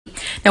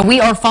Now,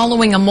 we are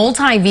following a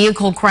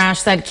multi-vehicle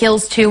crash that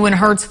kills 2 and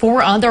hurts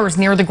 4 others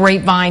near the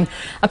Grapevine.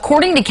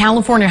 According to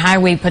California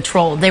Highway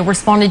Patrol, they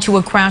responded to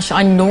a crash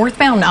on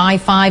northbound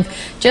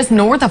I-5 just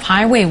north of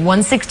Highway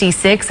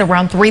 166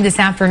 around 3 this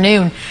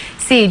afternoon.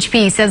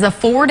 CHP says a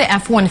Ford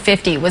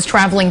F-150 was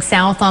traveling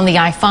south on the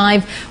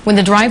I-5 when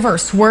the driver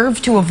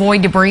swerved to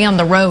avoid debris on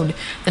the road.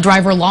 The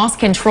driver lost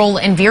control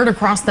and veered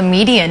across the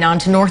median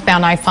onto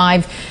northbound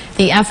I-5.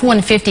 The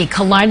F-150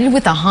 collided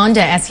with a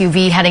Honda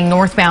SUV heading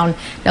northbound.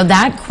 Now,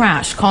 that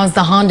crash caused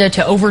the Honda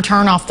to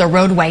overturn off the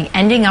roadway,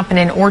 ending up in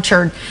an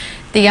orchard.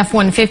 The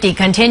F-150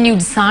 continued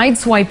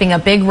sideswiping a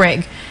big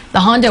rig. The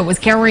Honda was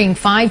carrying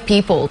 5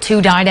 people.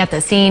 2 died at the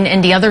scene,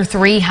 and the other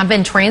 3 have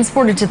been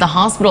transported to the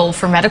hospital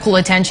for medical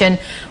attention.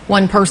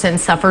 1 person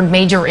suffered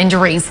major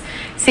injuries.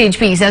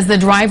 CHP says the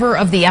driver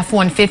of the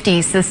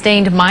F-150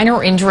 sustained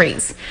minor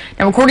injuries.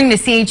 Now, according to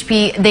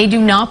CHP, they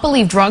do not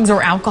believe drugs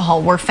or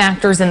alcohol were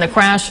factors in the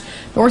crash.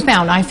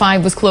 Northbound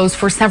I-5 was closed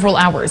for several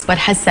hours, but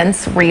has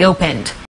since reopened.